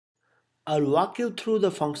I'll walk you through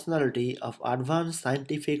the functionality of advanced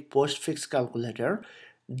scientific postfix calculator.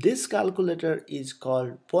 This calculator is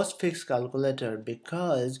called postfix calculator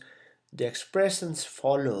because the expressions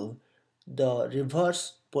follow the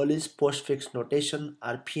reverse Polish postfix notation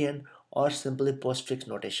 (RPN) or simply postfix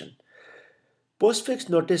notation. Postfix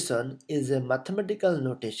notation is a mathematical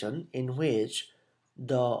notation in which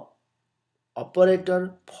the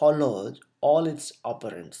operator follows all its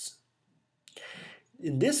operands.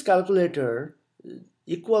 In this calculator,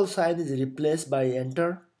 equal sign is replaced by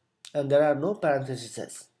enter and there are no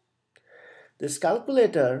parentheses. This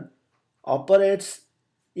calculator operates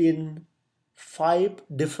in 5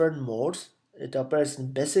 different modes. It operates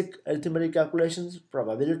in basic arithmetic calculations,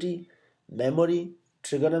 probability, memory,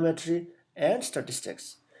 trigonometry, and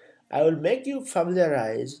statistics. I will make you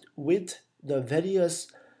familiarized with the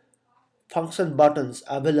various function buttons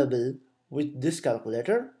available with this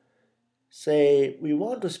calculator. Say we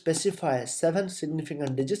want to specify 7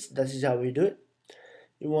 significant digits, that is how we do it.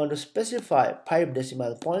 You want to specify 5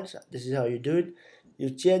 decimal points, this is how you do it.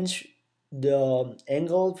 You change the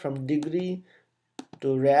angle from degree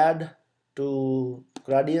to rad to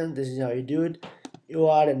gradient, this is how you do it. You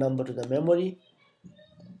add a number to the memory,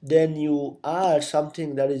 then you add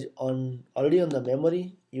something that is already on the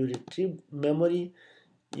memory, you retrieve memory,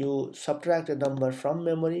 you subtract a number from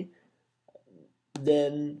memory,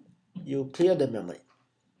 then you clear the memory.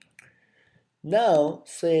 Now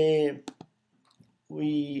say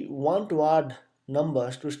we want to add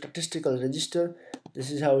numbers to statistical register, this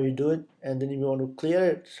is how you do it. And then if you want to clear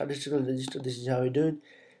it, statistical register, this is how you do it.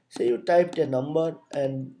 Say you typed a number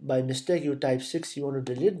and by mistake you type 6, you want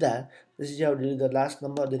to delete that, this is how you delete the last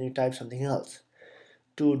number, then you type something else.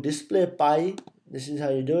 To display pi, this is how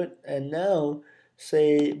you do it. And now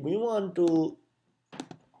say we want to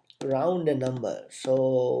round a number,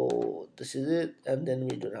 so this is it, and then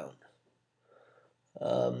we do round.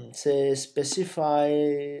 Say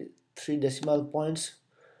specify 3 decimal points,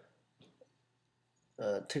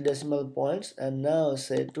 and now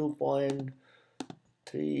say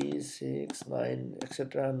 2.369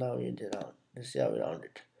 etc. Now you do round, this is how we round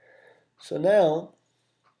it. So now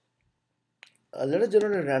let us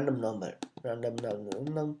generate a random number, random,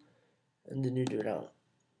 and then you do round,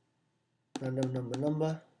 random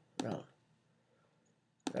number, round,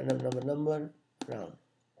 random number, round,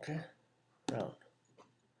 okay, round,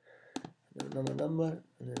 number,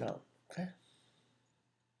 and then round, okay.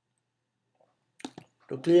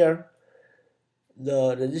 To clear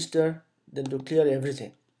the register, then to clear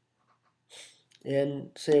everything,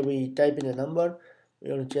 and say we type in a number,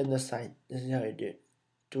 we want to change the sign, this is how I do it.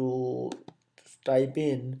 To type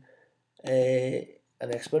in an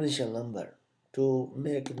exponential number, to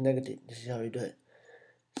make it negative, this is how you do it.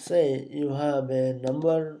 Say you have a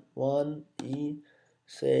number 1 e,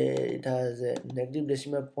 say it has a negative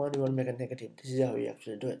decimal point, you want to make a negative, this is how we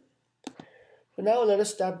actually do it. So now let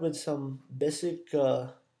us start with some basic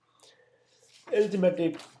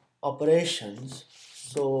arithmetic operations.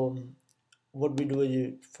 So what we do is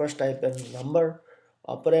you first type a number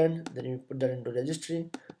operand, then you put that into registry,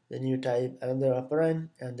 then you type another operand,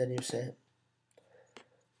 and then you say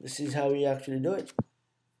this is how we actually do it.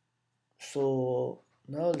 So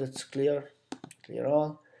now let's clear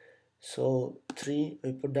all. So 3,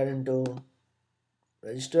 we put that into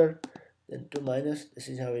register, then 2 minus, this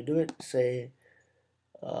is how we do it. Say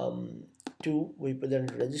 2, we put that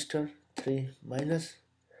into register, 3 minus.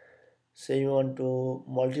 Say you want to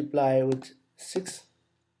multiply with 6,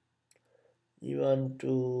 you want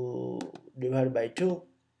to divide by 2,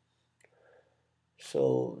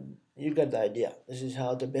 so you get the idea. This is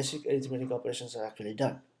how the basic arithmetic operations are actually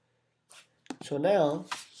done. So now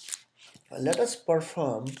let us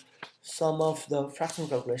perform some of the fraction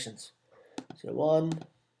calculations. So 1,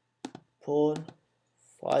 4,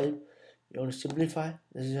 5, you want to simplify,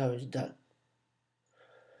 this is how it's done.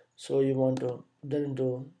 So you want to put that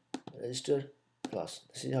into register plus,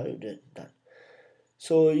 this is how you did done.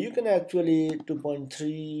 So you can actually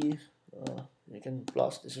 2.3 you can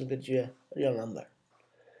plus, this will get you a real number.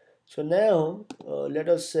 So now let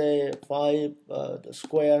us say 5 the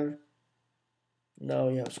square, now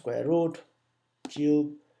you have square root,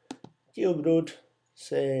 cube root,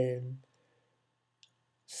 say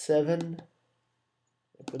 7,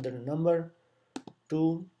 put that in number,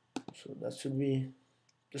 2, so that should be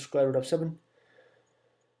the square root of 7.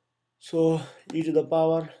 So e to the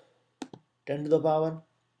power 10 to the power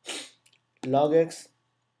log x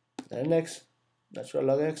nx, natural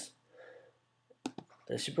log x,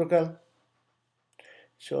 reciprocal.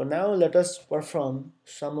 So now let us perform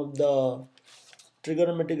some of the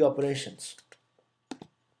trigonometric operations.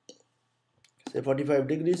 Say 45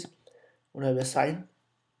 degrees, We have a sine,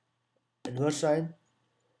 inverse sine,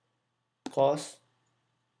 cos,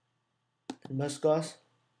 inverse cos,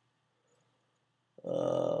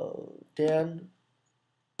 tan,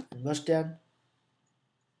 inverse tan.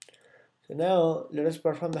 So now let us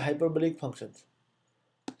perform the hyperbolic functions.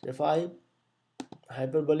 So 5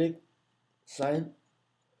 hyperbolic sine,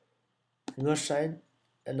 inverse sine,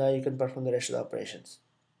 and now you can perform the rest of the operations.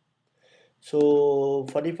 So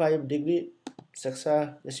 45 degree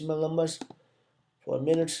hexadecimal numbers for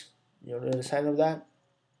minutes. You know the sign of that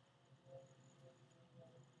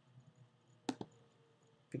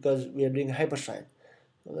because we are doing hyper sign.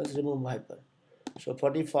 So let's remove hyper. So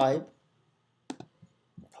 45,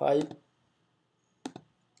 5,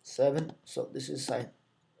 7. So this is sine,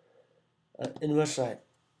 inverse sine.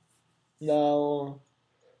 Now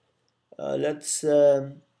let's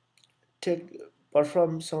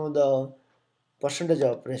perform some of the percentage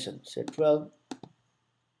operations. Say 12,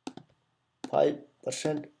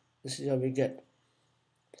 5%. This is how we get.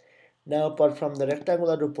 Now apart from the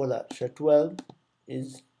rectangular to polar, so 12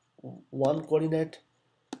 is one coordinate,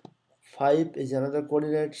 5 is another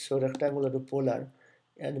coordinate, so rectangular to polar,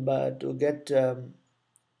 and to get the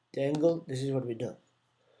angle, this is what we do.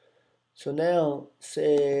 So now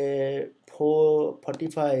say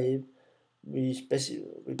 45, we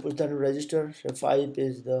put that in register, so 5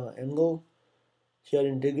 is the angle here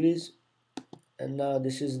in degrees, and now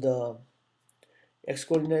this is the x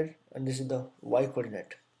coordinate and this is the y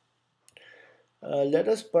coordinate. Let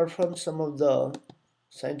us perform some of the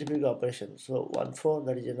scientific operations. So 1 4,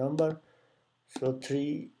 that is a number. So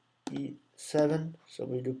 3 e 7, so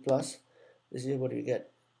we do plus. This is what we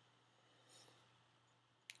get.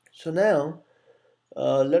 So now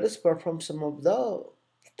let us perform some of the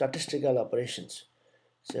statistical operations.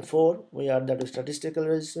 Say 4, we add that to statistical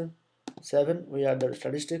register. 7, we add that to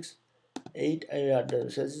statistics. 8, I add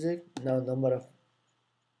the statistics. Now number of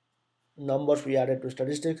numbers we added to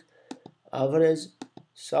statistics. Average,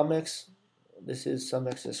 sum x, this is sum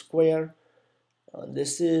x square.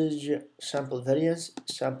 This is sample variance,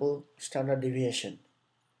 sample standard deviation.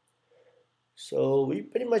 So we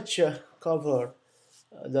pretty much covered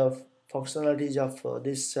the functionalities of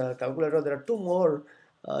this calculator. There are two more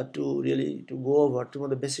to go over. Two of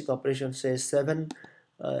the basic operations. Say 7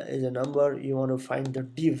 is a number, you want to find the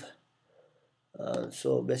div.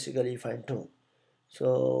 So basically find 2.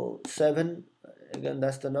 So 7, again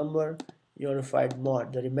that's the number, you want to find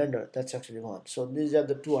mod, the remainder, that's actually 1. So these are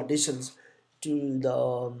the two additions to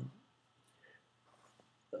the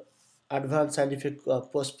advanced scientific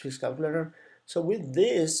postfix calculator. So with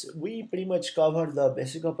this we pretty much covered the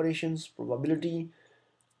basic operations, probability,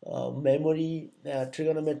 memory,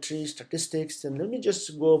 trigonometry, statistics, and let me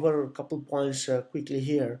just go over a couple points quickly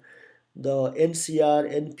here. The ncr,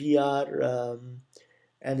 npr,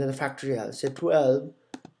 and then the factorial. Say 12,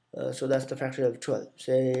 so that's the factorial of 12.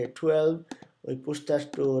 Say 12, we push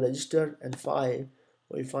that to register, and 5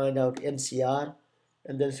 we find out ncr,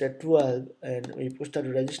 and then say 12 and we push that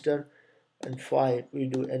to register, and 5 we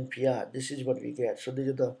do npr. This is what we get. So these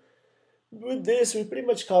are the, with this we pretty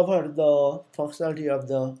much covered the functionality of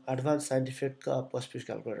the advanced scientific postfix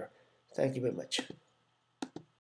calculator. Thank you very much.